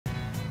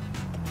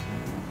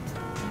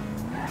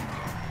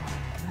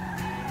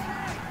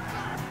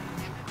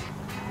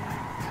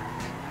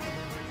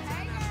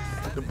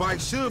The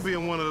bike should be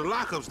in one of the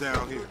lockups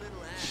down here.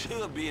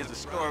 Should be is the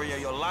story of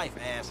your life,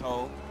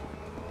 asshole.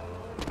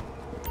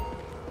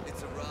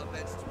 It's a raw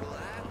vegetable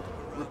app.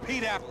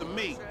 Repeat after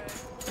me.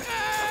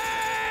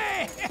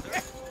 Hey!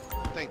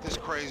 I think this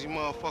crazy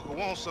motherfucker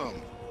wants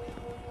something.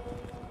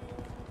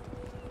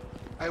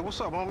 Hey, what's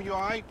up, homie? You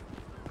all right?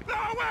 No,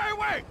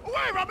 wait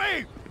from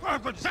me!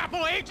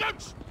 Example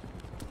agents!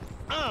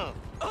 Yeah,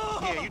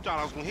 you thought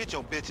I was gonna hit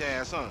your bitch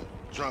ass, huh?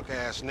 Drunk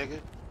ass nigga.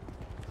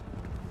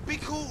 Be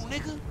cool,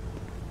 nigga.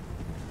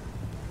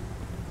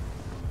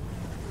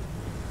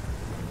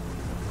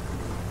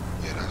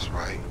 Yeah, that's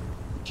right.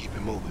 Keep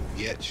it moving,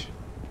 bitch.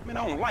 Man,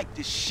 I don't like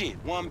this shit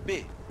one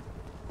bit.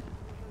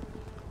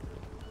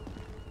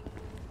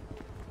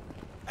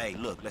 Hey,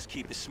 look, let's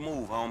keep it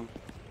smooth, homie.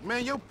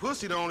 Man, your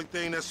pussy the only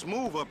thing that's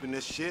smooth up in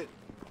this shit.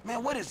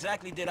 Man, what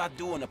exactly did I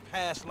do in a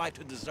past life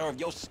to deserve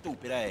your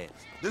stupid ass?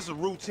 This a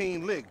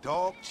routine lick,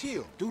 dog.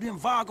 Chill. Do them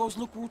Vagos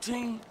look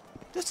routine?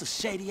 This a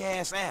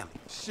shady-ass alley.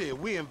 Shit,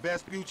 we in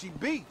Vespucci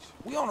Beach.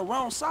 We on the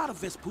wrong side of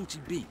Vespucci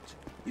Beach.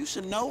 You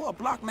should know a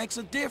block makes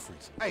a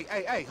difference.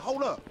 Hey,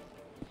 hold up.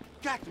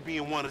 Got to be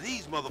in one of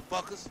these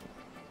motherfuckers.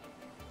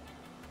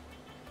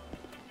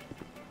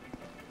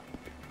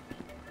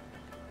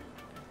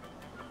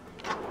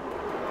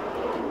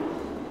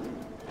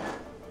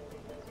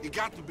 It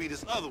got to be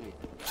this other one.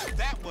 If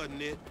that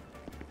wasn't it.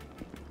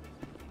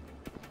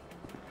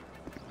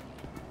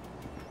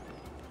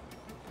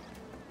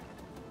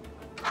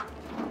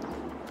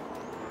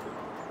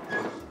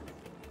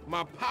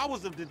 My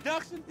powers of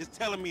deduction is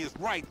telling me it's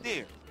right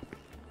there.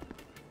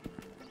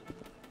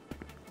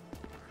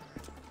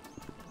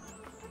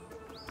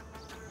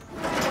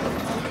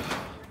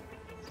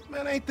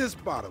 Man, ain't this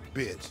about a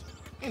bitch?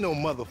 Ain't no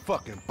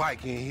motherfucking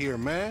bike in here,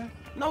 man.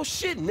 No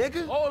shit,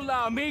 nigga.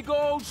 Hola,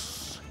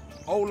 amigos.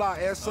 Hola,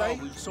 S.A.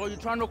 We saw you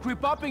trying to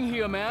creep up in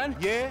here, man.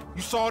 Yeah?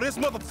 You saw this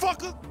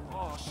motherfucker?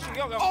 Oh, shit.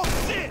 Oh,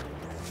 shit!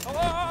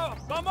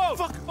 Vamos!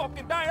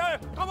 Fucking down.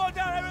 Come on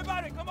down,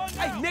 everybody. Come on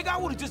Hey, down. nigga, I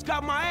would've just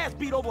got my ass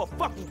beat over a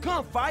fucking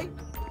gunfight.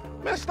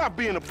 Man, stop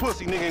being a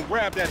pussy, nigga, and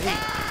grab that heat.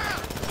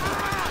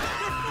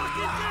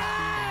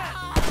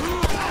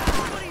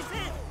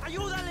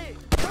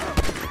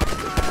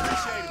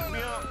 Appreciate it,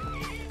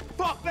 man.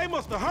 Fuck, they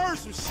must have heard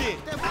some shit.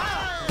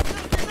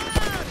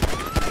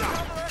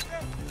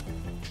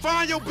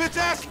 Find your bitch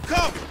ass some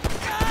cover.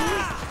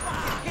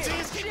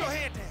 Jeez, keep your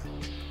head down.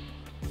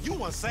 You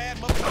one sad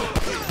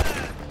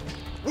motherfucker.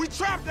 We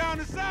trapped down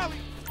this alley.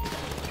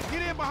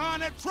 Get in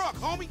behind that truck,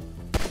 homie.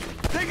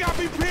 They got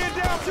me pinned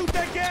down, shoot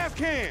that gas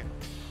can.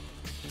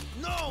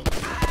 No.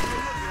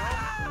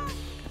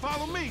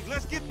 Follow me,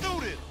 let's get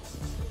through this.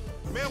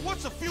 Man,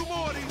 what's a few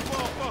more of these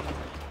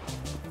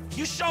motherfuckers?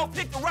 You sure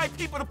picked the right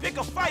people to pick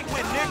a fight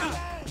with, nigga.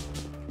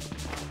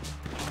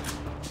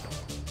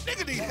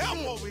 Nigga need help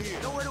over here.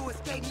 Nowhere to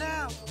escape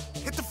now.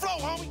 Hit the floor,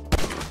 homie.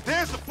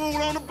 There's the fool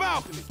on the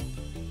balcony.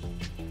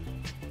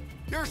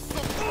 There's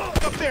some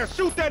up there.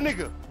 Shoot that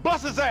nigga.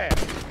 Bust his ass.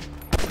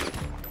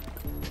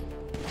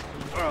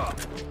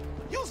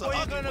 You's Where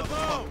you gonna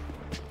go?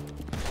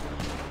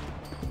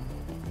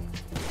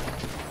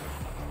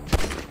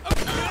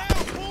 Get down,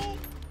 fool.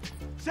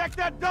 Check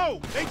that door.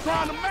 They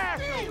trying to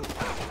mash you.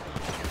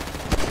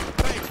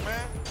 Thanks,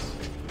 man.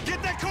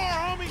 Get that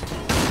car, homie.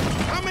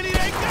 How many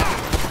they got?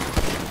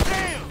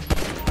 Damn.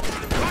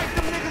 Light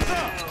them niggas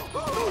up.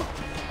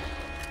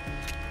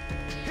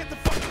 Hit the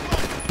fucking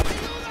floor.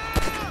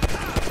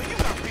 You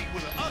got beat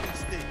with an ugly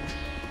stick.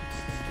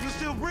 You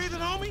still breathing,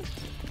 homie?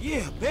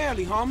 Yeah,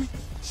 barely, homie.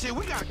 Shit,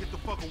 we gotta get the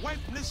fuck away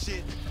from this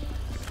shit.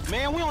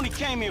 Man, we only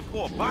came here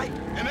for a bite.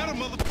 And that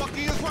motherfucker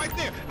is right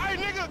there. Hey,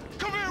 nigga,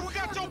 come here. We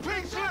got your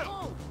pink slip.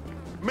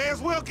 May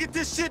as well get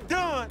this shit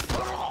done.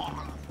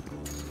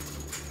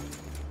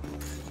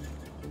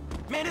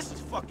 Man, this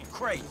is fucking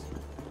crazy.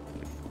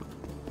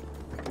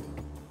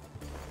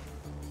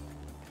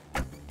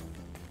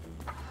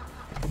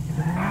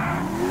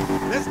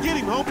 Let's get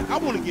him, homie. I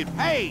want to get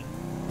paid.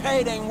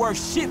 Paid ain't worth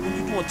shit when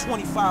you doing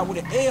 25 with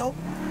an L.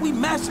 We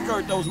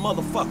massacred those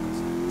motherfuckers.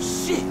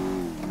 Shit.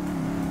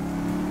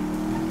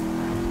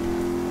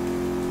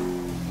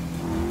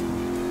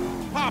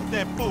 Pop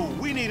that fool.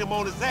 We need him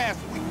on his ass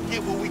so we can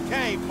get what we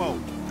came for.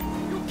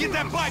 Get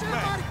that bike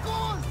back.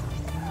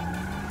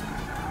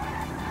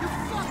 You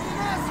fucking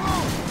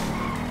asshole!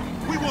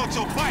 We want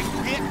your bike,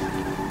 bitch.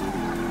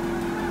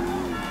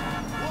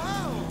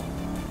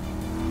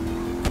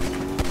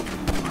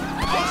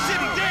 Oh, shit,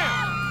 he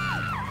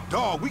down.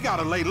 Dog, we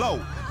gotta lay low.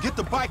 Get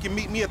the bike and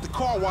meet me at the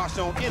car wash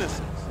on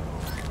Innocence.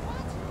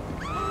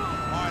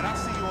 All right, I'll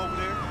see you over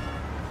there.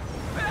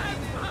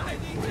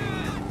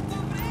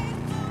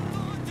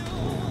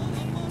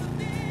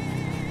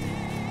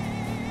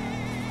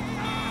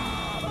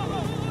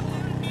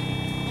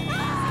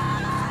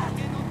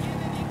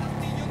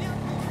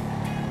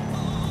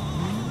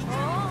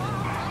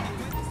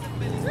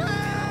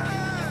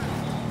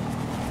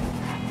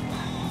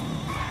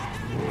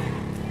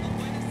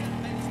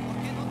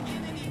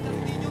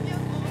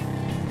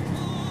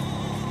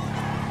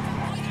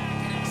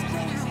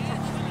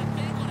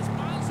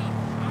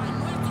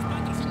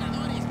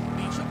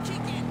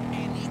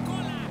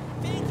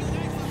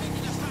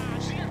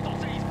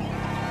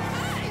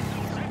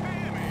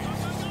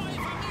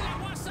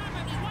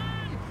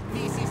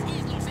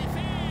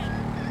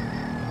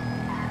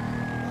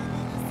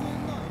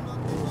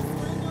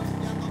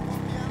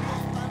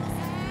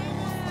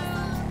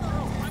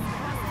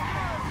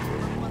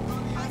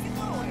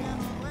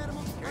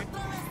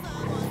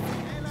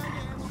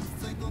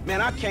 Man,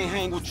 I can't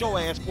hang with your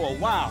ass for a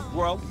while,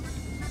 bro.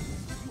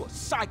 You a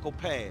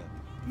psychopath.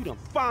 You done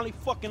finally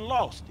fucking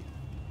lost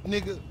it.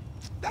 Nigga,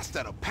 that's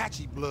that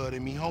Apache blood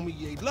in me, homie.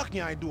 You ain't lucky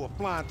I ain't do a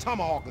flying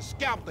tomahawk and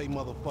scalp they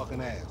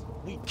motherfucking ass.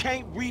 We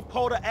can't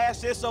repo the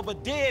assets of a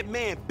dead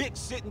man, big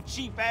sitting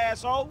chief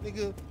asshole.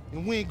 Nigga,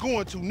 and we ain't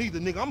going to neither,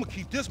 nigga. I'm gonna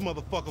keep this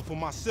motherfucker for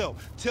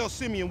myself. Tell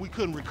Simeon we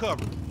couldn't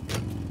recover.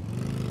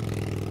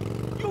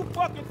 You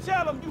fucking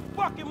tell him, you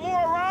fucking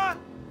moron!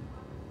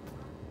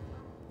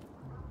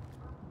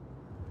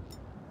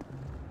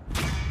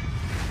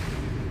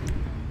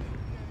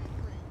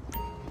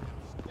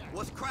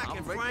 What's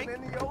cracking, Frank?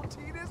 in the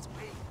OT this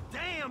week.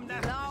 Damn,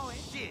 that's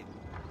shit.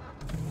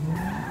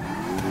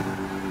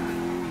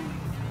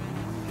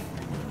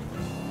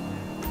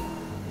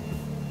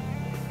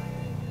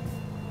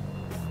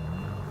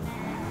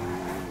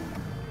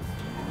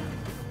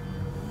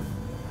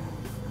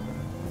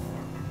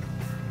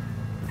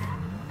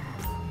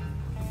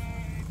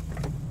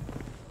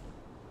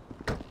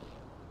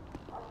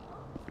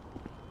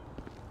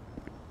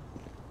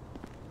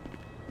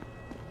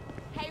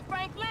 Hey,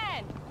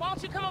 Franklin, why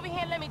don't you come over here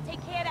and let me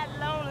take care of that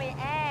lonely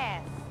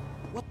ass?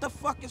 What the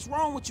fuck is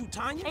wrong with you,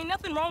 Tanya? Ain't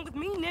nothing wrong with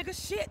me, nigga,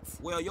 shit.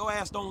 Well, your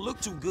ass don't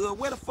look too good.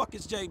 Where the fuck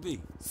is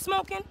JB?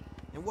 Smoking.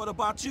 And what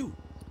about you?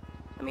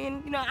 I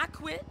mean, you know, I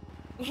quit.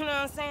 You know what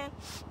I'm saying?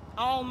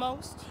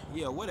 Almost.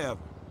 Yeah, whatever.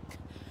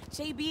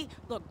 JB,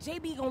 look,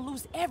 JB gonna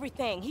lose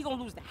everything. He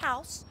gonna lose the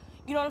house,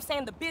 you know what I'm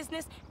saying, the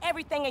business,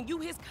 everything, and you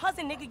his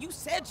cousin, nigga, you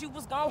said you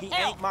was gonna He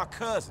help. ain't my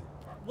cousin.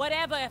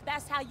 Whatever, if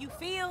that's how you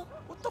feel.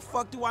 What the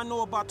fuck do I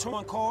know about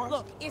towing cars?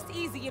 Look, it's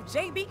easy. If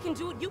JB can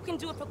do it, you can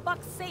do it, for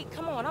fuck's sake.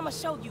 Come on, I'ma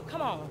show you.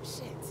 Come on,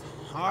 shit.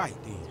 All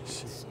right, then.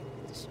 Shit.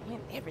 Just show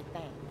him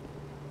everything.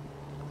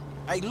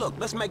 Hey, look,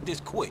 let's make this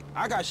quick.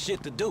 I got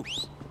shit to do.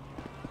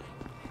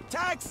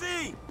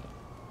 Taxi!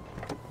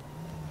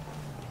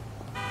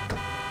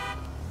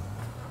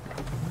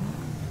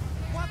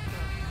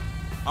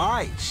 All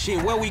right,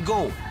 shit, where we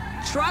going?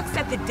 Trucks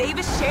at the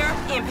Davis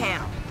Sheriff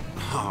Impound.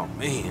 Oh,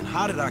 man,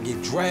 how did I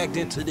get dragged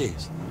into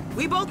this?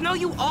 We both know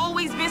you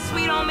always been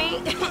sweet on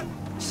me.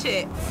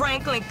 Shit,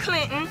 Franklin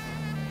Clinton.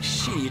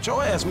 Shit,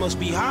 your ass must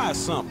be high or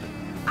something.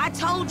 I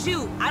told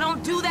you, I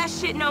don't do that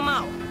shit no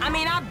more. I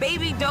mean, I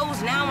baby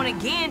doze now and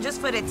again just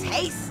for the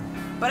taste.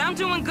 But I'm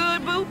doing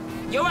good, boo.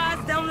 Your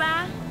eyes don't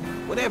lie.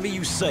 Whatever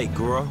you say,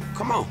 girl.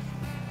 Come on.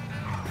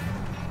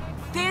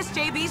 There's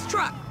JB's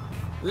truck.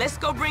 Let's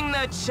go bring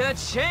the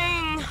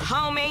cha-ching,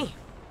 homie.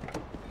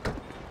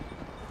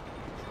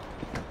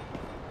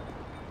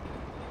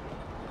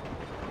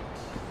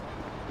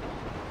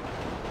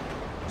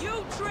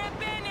 You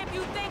tripping if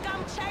you think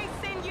I'm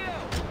chasing you.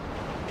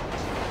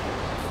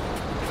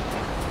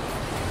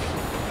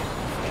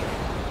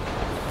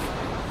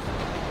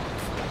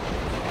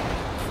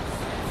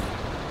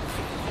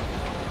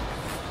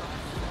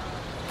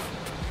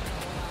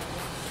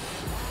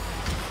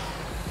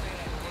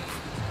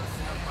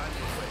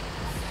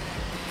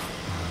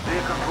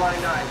 Vehicle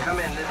 29, come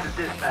in. This is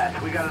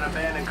dispatch. We got an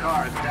abandoned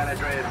car at San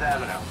Andreas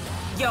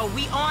Avenue. Yo,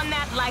 we on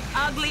that like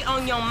ugly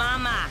on your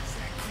mama.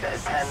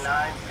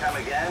 10-9, come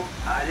again?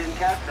 I didn't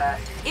catch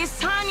that. It's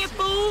Tanya,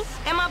 fool,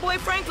 and my boy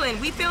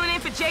Franklin. We filling in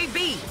for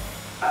JB.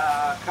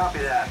 Copy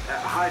that.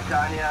 Hi,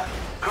 Tanya.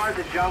 Car's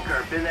a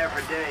junker. Been there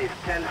for days.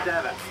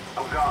 10-7.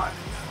 I'm gone.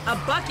 A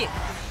bucket.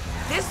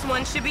 This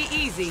one should be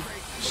easy.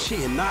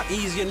 Shit, not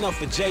easy enough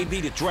for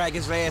JB to drag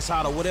his ass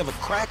out of whatever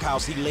crack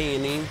house he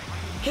laying in.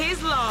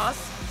 His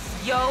loss,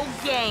 your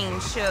gain,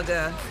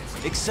 sugar.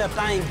 Except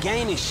I ain't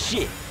gaining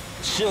shit,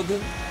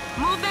 sugar.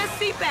 Move that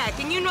seat back,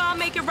 and you know I'll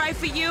make it right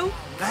for you.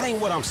 That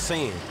ain't what I'm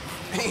saying.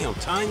 Damn,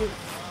 Tanya.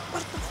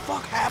 What the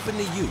fuck happened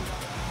to you?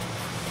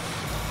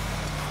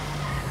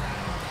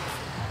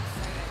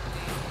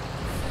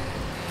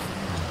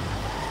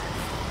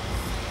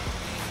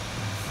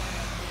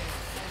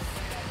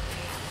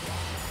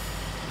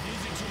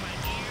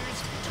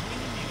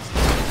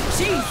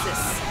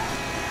 Jesus!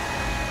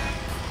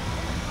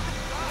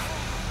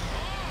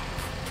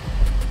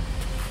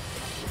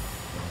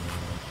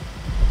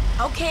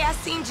 Okay, I've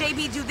seen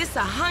JB do this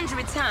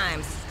 100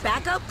 times.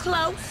 Back up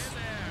close.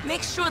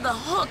 Make sure the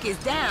hook is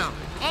down.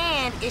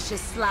 And it should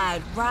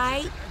slide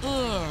right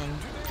in.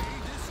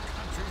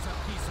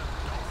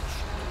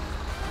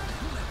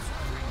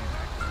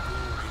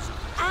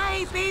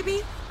 Aight,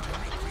 baby.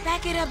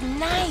 Back it up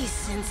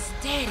nice and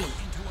steady.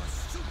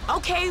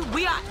 Okay,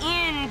 we are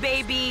in,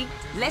 baby.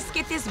 Let's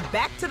get this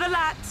back to the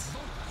lot.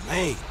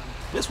 Hey,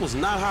 this was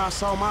not how I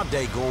saw my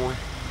day going.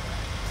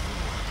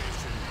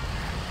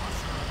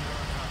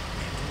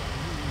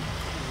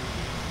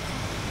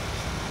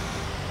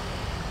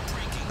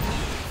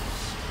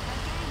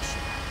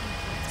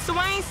 So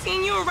I ain't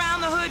seen you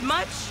around the hood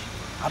much?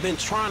 I've been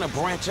trying to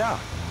branch out.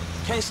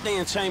 Can't stay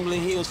in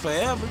Chamberlain Hills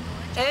forever.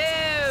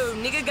 Oh,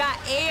 nigga got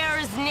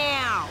airs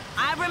now.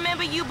 I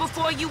remember you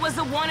before you was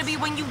a wannabe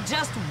when you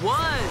just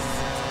was.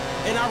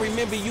 And I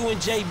remember you and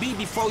JB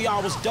before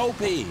y'all was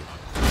dopehead.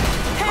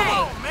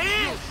 Hey!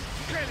 Man!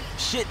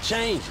 Shit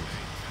changes.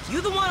 You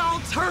the one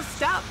all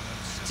turfed up.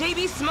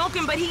 JB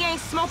smoking, but he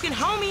ain't smoking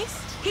homies.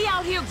 He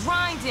out here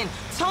grinding,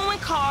 towing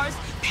cars,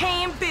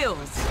 paying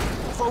bills.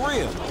 For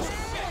real.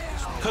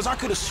 Cause I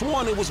could've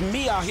sworn it was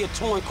me out here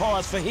towing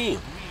cars for him.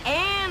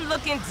 And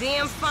looking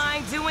damn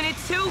fine doing it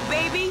too,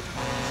 baby.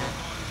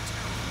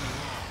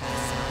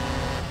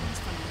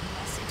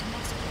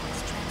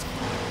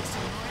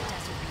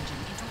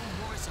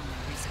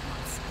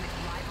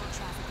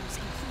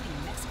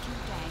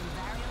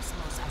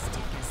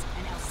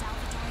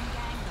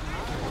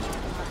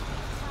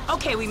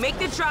 Okay, we make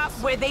the drop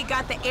where they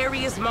got the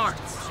areas marked.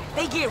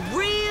 They get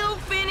real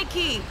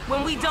finicky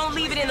when we don't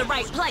leave it in the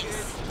right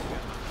place.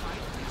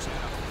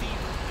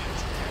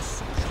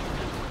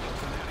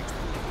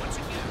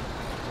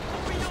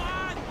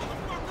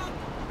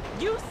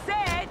 You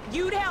said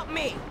you'd help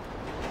me.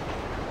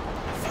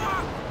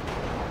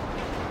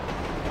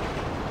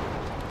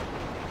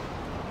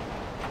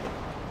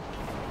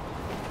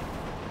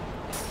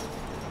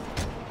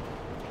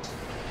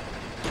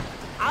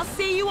 I'll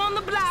see you on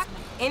the block.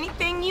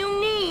 Anything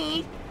you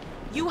need,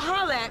 you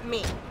holler at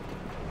me.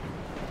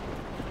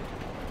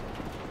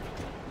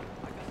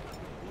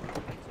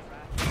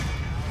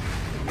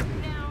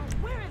 Now,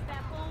 where is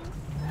that fool?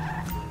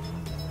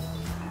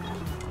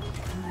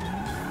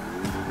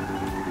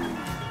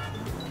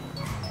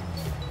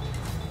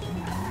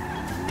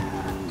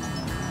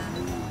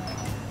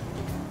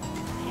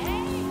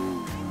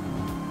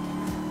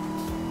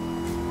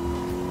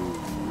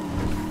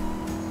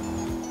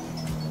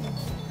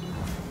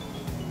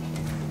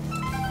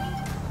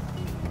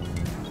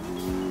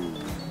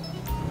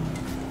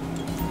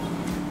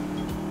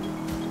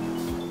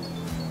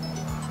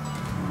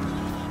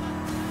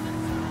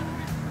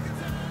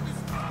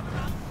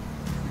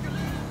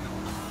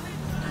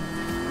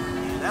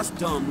 That's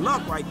dumb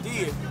luck right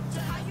there.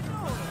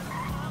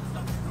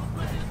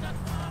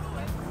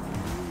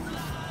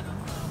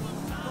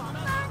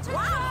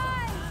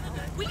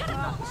 We gotta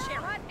go,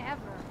 Sheriff.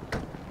 Whatever.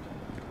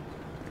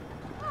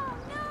 Oh,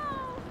 no!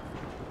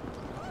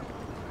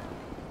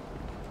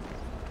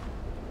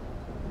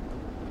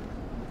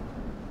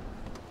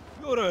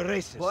 You're a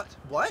racist.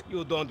 What?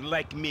 You don't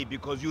like me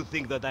because you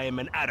think that I am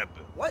an Arab.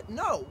 What?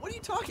 No. What are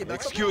you talking about?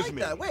 Excuse Something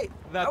me. like that. Wait.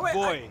 That Oh, wait,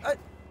 boy.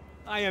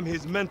 I am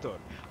his mentor.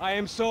 I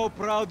am so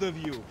proud of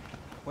you.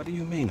 What do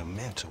you mean, a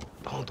mentor?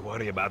 Don't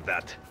worry about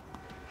that.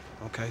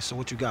 Okay, so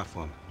what you got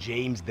for me?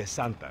 James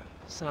DeSanta.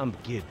 Some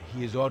kid.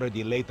 He is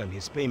already late on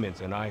his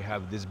payments, and I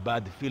have this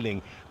bad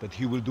feeling that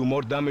he will do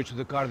more damage to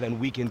the car than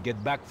we can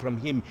get back from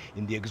him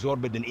in the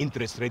exorbitant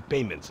interest rate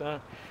payments, huh?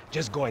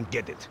 Just go and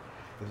get it.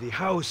 The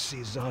house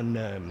is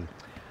on,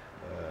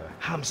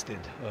 Hampstead,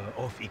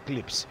 off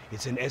Eclipse.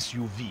 It's an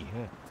SUV,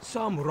 huh?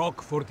 Some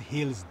Rockford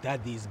Hills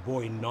daddy's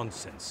boy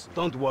nonsense.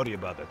 Don't worry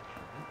about it.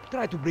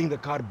 Try to bring the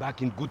car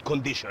back in good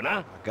condition,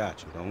 huh? I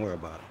got you, don't worry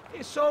about it.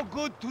 It's so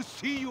good to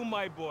see you,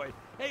 my boy.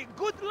 Hey,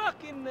 good luck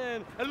in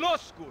law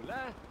school,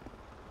 huh?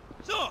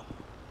 So,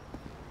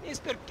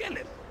 Mr.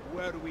 Kenneth,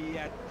 were we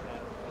at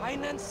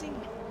financing?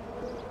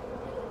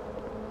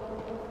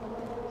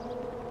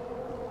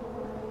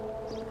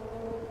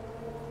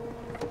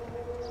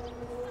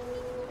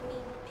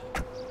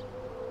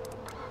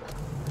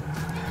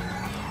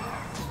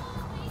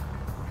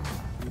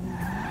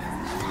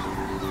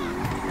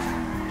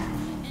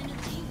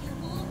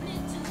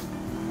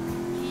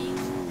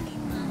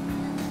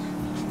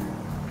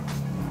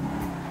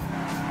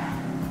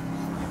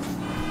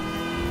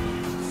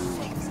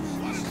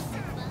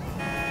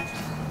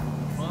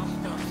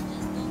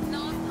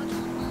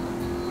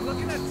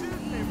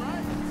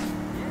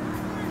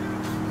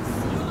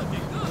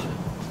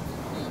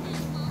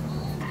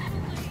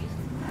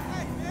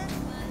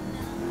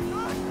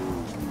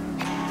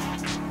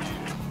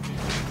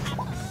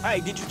 Hey,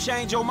 did you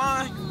change your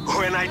mind?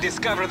 When I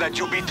discover that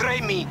you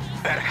betray me,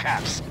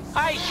 perhaps.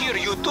 I hear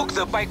you took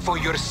the bike for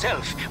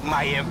yourself,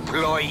 my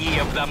employee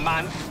of the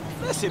month.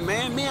 Listen,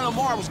 man, me and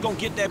Lamar was gonna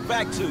get that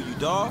back to you,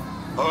 dawg.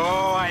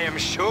 Oh, I am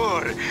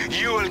sure.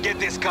 You will get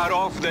this car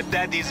off the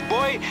daddy's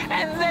boy,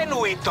 and then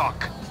we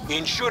talk.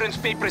 Insurance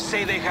papers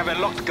say they have a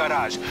locked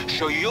garage,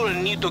 so you'll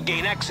need to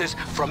gain access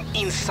from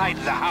inside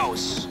the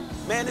house.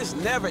 Man, it's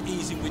never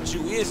easy with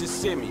you, is it,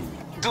 Simeon?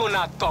 Do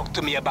not talk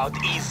to me about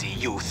easy,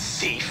 you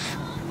thief.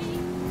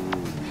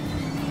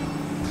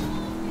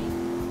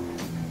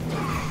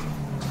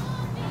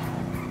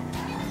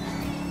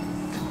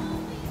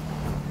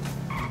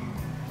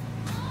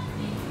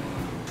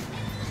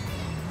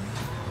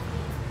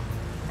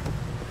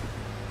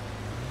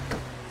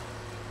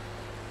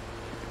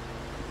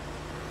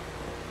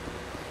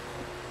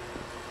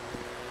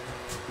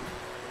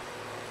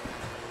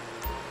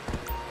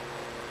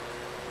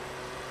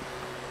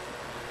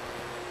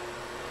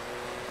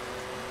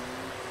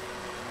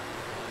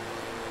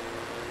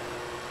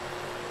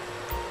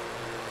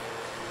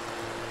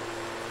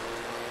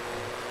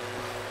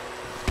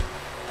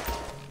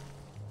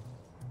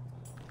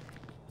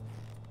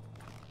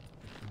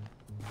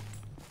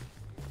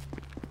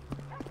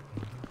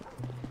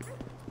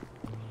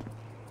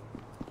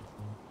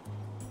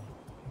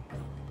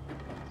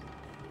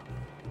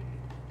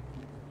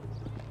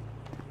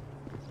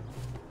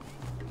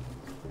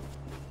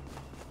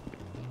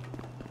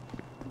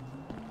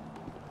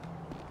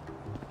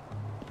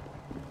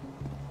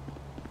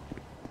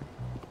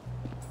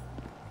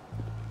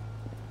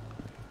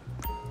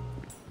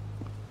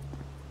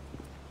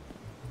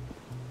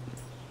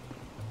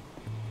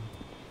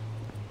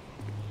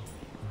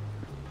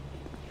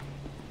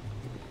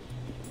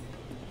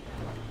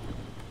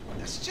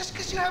 It's just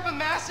because you have a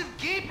massive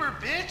gaper,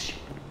 bitch.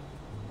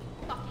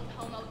 Fucking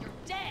homo, you're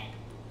dead.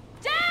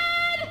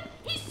 Dead!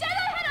 He said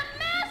I had a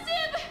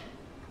massive...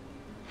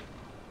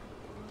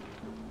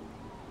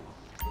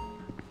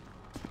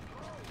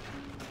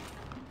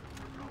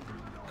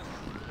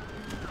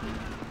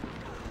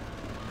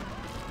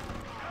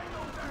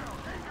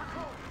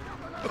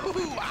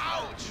 Ooh,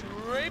 ouch!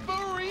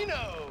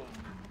 Raperino!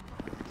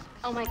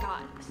 Oh my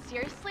god,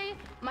 seriously?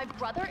 My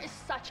brother is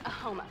such a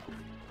homo.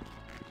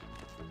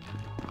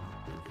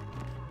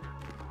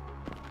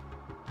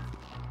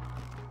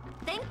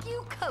 Thank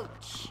you,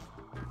 Coach.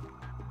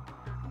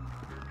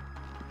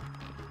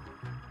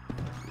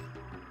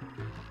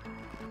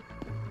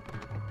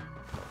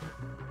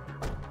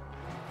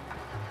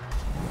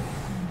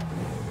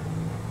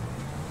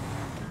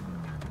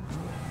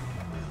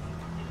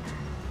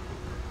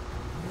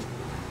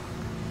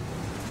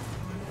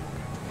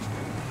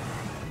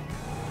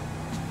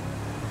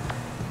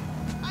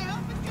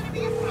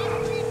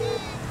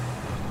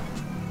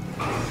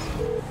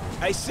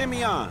 Hey,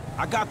 Simeon,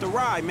 I got the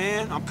ride,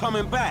 man. I'm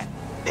coming back.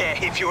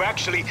 If you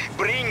actually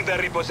bring the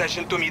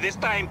repossession to me this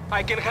time,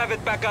 I can have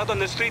it back out on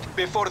the street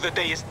before the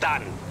day is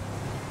done.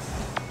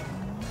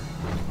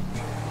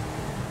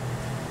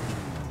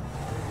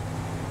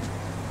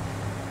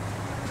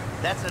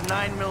 That's a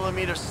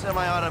 9mm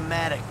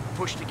semi-automatic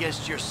pushed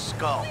against your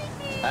skull.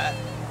 Now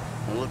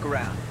look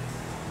around.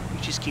 You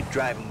just keep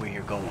driving where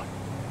you're going.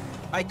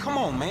 Hey, come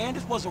on, man.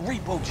 This was a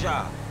repo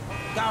job.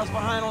 Guy was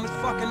behind on his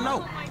fucking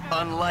note.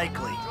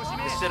 Unlikely,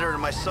 considering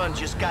my son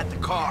just got the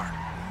car.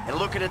 And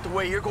looking at the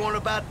way you're going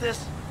about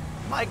this,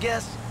 my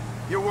guess,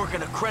 you're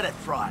working a credit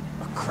fraud.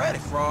 A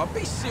credit fraud?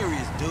 Be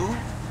serious, dude.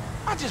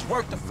 I just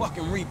worked the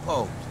fucking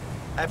repos.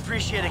 I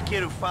appreciate a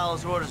kid who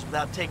follows orders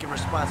without taking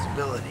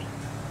responsibility.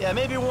 Yeah,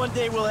 maybe one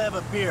day we'll have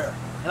a beer,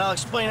 and I'll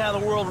explain how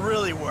the world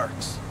really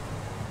works.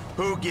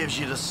 Who gives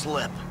you the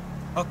slip?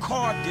 A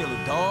car dealer,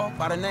 dawg,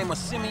 by the name of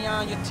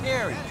Simeon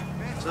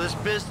Yetarian. So this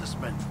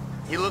businessman,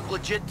 he look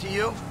legit to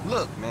you?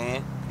 Look,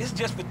 man, it's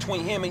just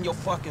between him and your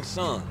fucking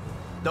son.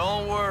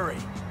 Don't worry.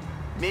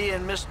 Me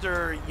and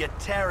Mr.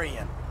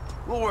 Yetarian,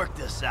 we'll work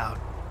this out.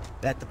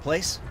 That the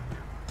place?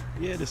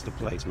 Yeah, this the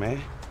place,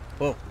 man.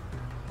 Oh.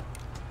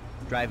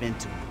 Drive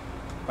into it.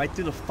 Right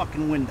through the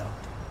fucking window.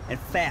 And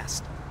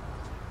fast.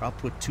 Or I'll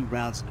put 2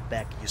 rounds in the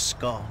back of your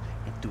skull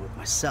and do it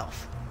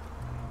myself.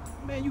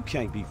 Man, you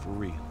can't be for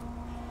real.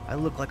 I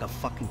look like a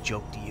fucking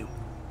joke to you.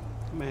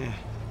 Man,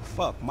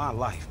 fuck my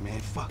life, man.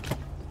 Fuck it.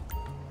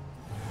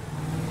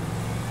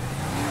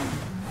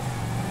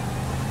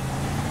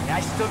 Yeah,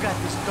 I still got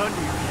this gun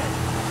to your head.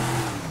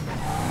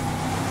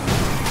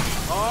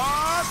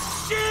 Oh,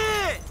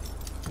 shit!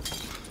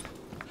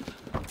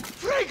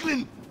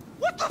 Franklin!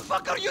 What the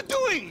fuck are you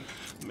doing?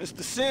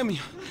 Mr. Simeon,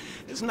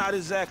 it's not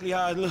exactly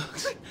how it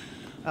looks.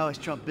 I always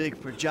trump big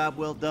for a job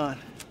well done.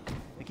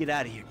 Now get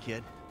out of here,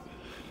 kid.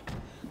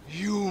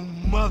 You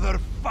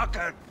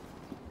motherfucker!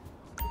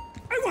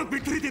 I won't be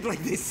treated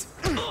like this!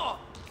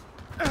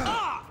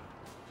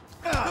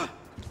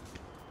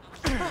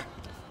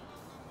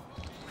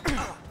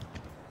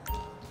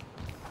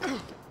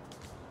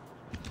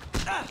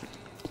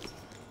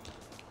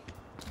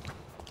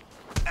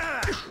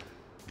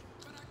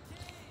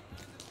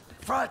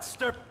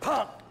 Fraudster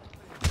punk!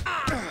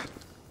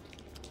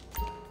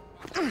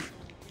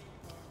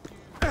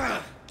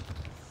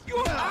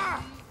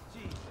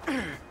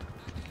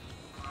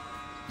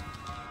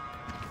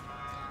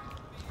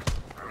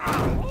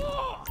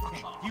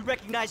 You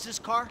recognize this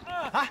car?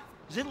 Huh?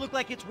 Does it look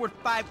like it's worth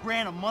 $5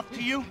 grand a month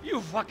to you?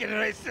 You fucking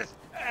racist!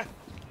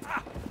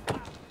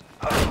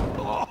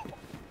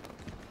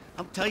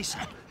 I'll tell you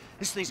something.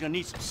 This thing's gonna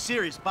need some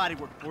serious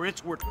bodywork before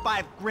it's worth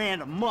 $5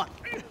 grand a month.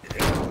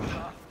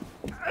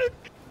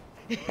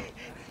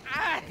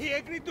 He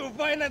agreed to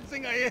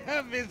financing. I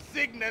have his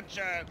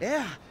signature.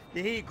 Yeah,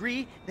 did he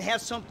agree to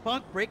have some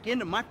punk break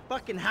into my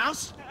fucking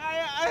house?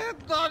 I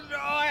don't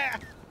know.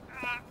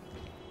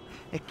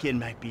 That kid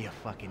might be a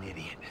fucking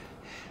idiot,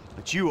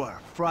 but you are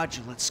a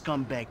fraudulent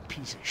scumbag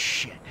piece of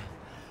shit.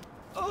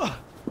 Ugh.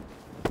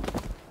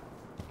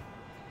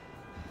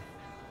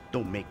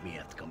 Don't make me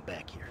have to come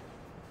back here.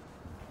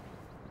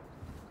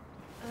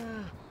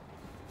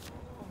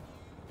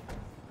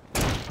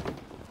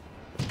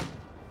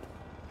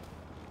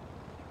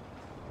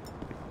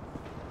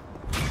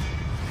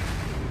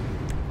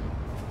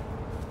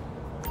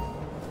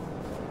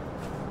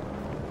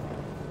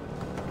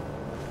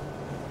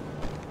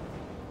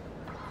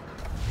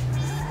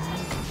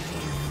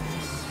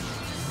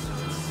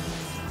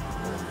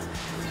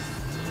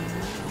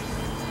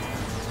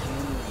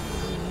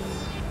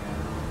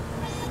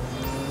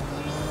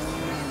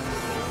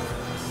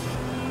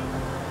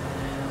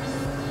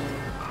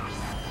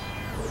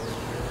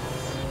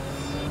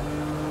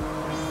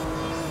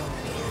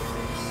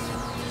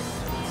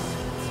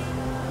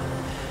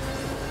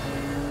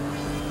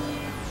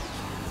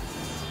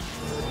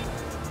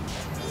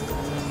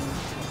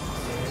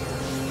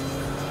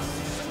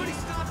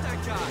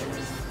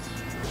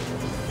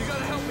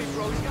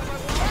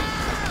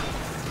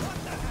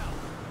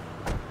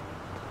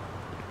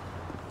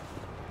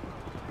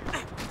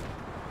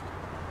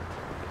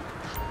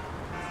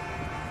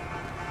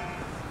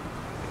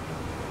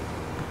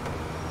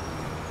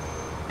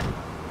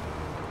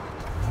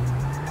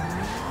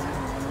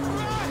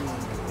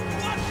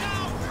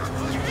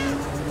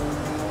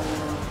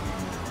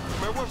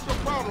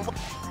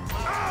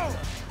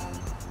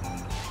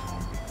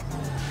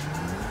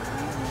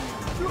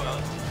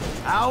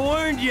 I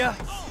warned you.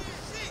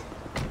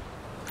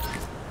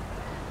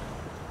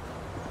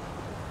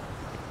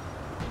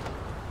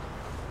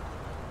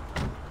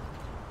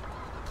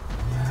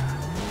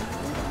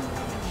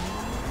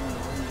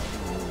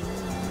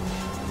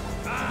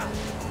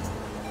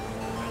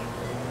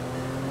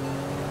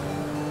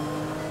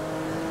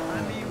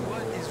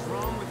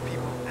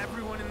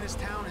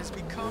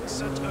 Become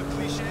such a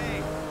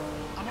cliche.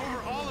 I'm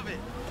over all of it.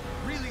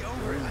 Really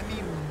over it. I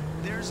mean,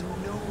 there's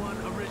no one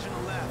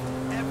original left.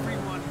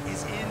 Everyone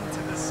is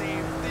into the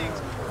same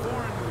things.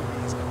 Foreign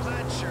movies,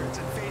 plaid shirts,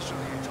 and facial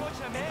hair.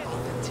 And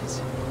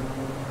authenticity.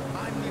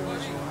 I'm the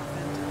original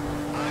authentic.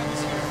 I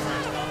was here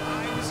first.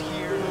 I was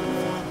here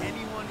before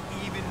anyone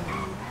even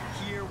knew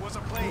here was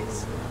a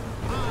place.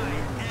 I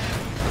am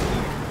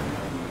here.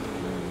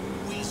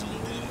 Weasel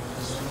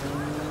news.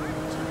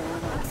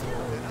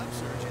 An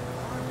upsurge in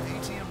armed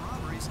ATM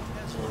robberies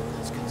as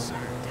locals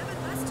concerned. Devin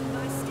busted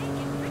by steak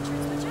in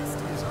Richard's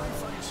Majestic. His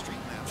iFind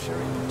street map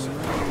sharing books of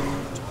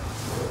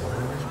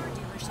Our car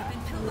dealership in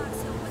Pillbox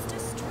Hill was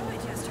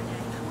destroyed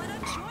yesterday when a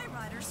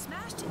joyrider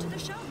smashed into the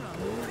showroom.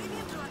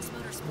 Premium Deluxe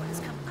Motorsport has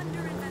come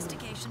under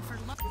investigation for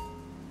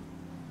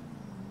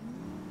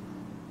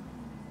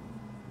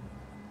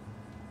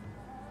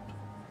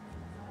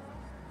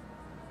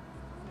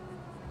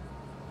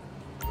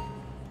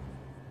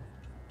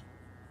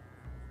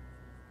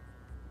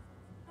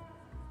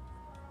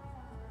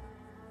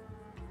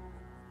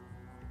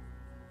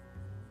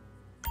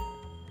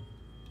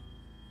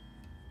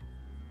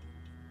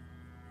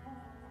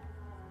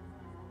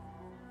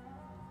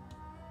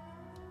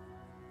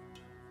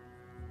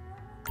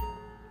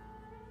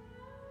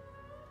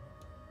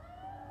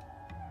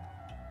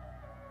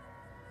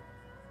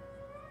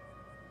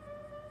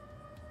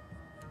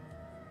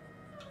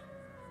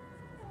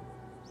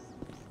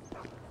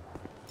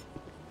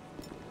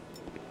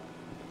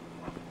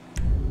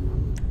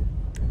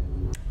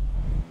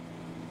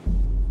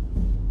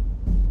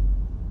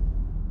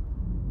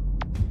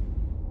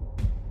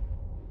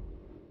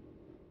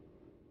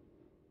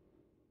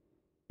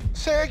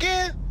Say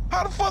again?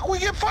 How the fuck we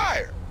get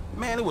fired?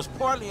 Man, it was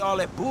partly all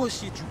that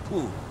bullshit you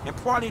pulled, and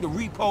partly the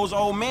repo's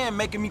old man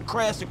making me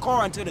crash the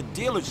car into the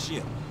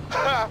dealership.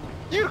 Ha!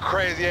 You the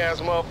crazy-ass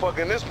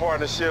motherfucker in this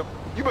partnership.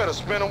 You better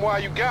spin him while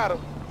you got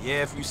him.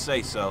 Yeah, if you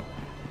say so.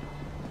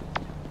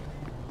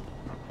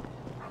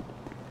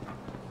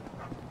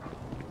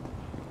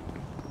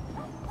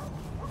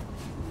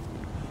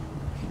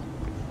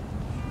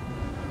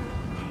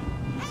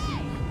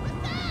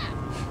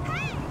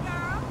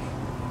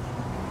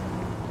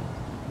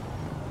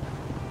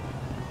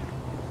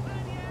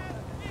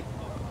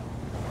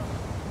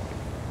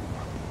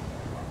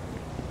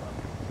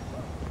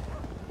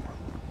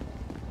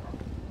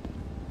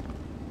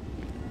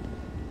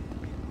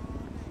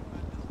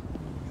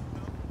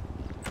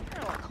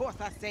 Of course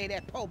I say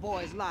that po'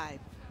 boy's life.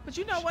 But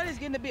you know what? It's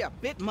getting to be a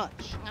bit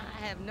much.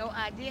 I have no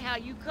idea how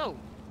you cope.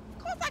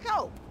 Of course I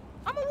cope.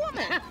 I'm a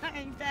woman.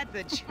 Ain't that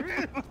the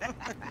truth?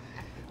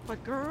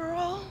 But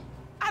girl,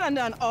 I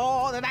done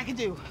all that I can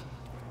do.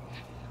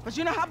 But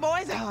you know how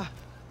boys are.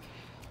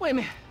 Wait a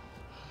minute.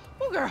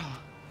 Oh, girl.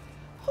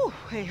 Whew,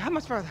 hey, how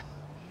much further?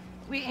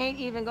 We ain't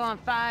even gone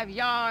 5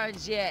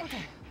 yards yet.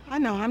 Okay. I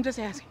know, I'm just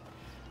asking.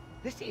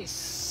 This is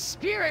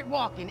spirit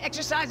walking.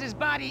 Exercises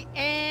body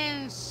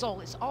and soul.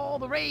 It's all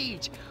the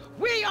rage.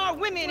 We are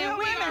women and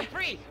we are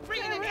free.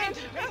 Free in the end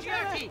of the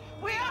patriarchy.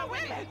 We are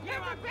women.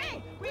 You're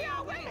free. We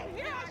are women.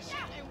 You're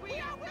and we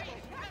are women.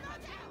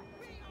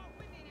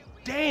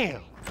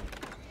 Damn.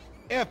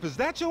 F, is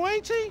that your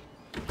auntie?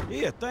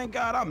 Yeah, thank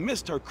God I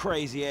missed her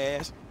crazy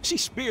ass.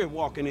 She's spirit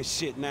walking and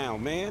shit now,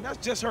 man. That's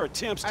just her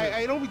attempts to...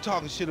 Hey, don't be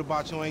talking shit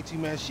about your auntie,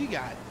 man. She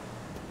got it.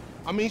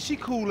 I mean, she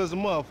cool as a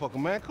motherfucker,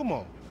 man. Come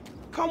on.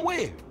 Come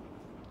where?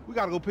 We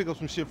gotta go pick up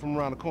some shit from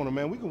around the corner,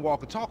 man. We can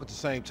walk and talk at the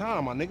same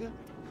time, my nigga.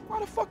 Why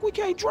the fuck we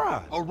can't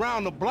drive?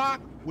 Around the block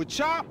with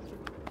Chop?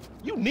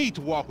 You need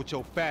to walk with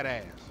your fat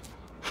ass.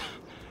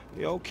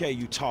 Yeah, okay,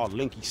 you tall,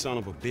 linky son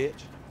of a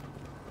bitch.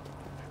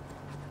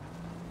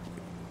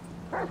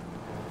 Come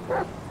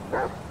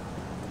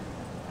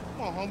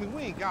on, homie.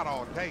 We ain't got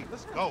all day.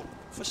 Let's go.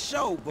 For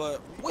sure, but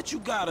what you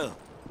got up?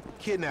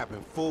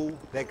 Kidnapping, fool.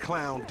 That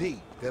clown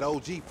D. That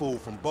OG fool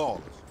from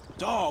Ballers.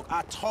 Dog,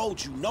 I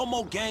told you, no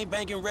more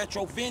gang-banging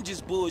retro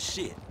vengeance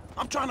bullshit.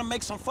 I'm trying to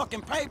make some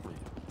fucking paper.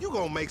 You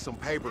gonna make some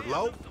paper,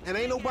 Lo, and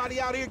ain't nobody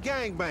out here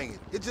gang-banging.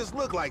 It just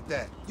look like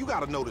that. You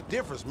gotta know the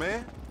difference,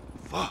 man.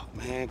 Fuck,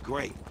 man,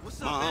 great.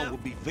 What's up, My aunt man?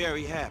 would be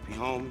very happy,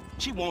 homie.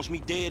 She wants me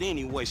dead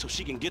anyway so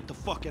she can get the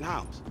fucking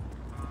house.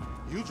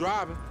 You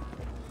driving.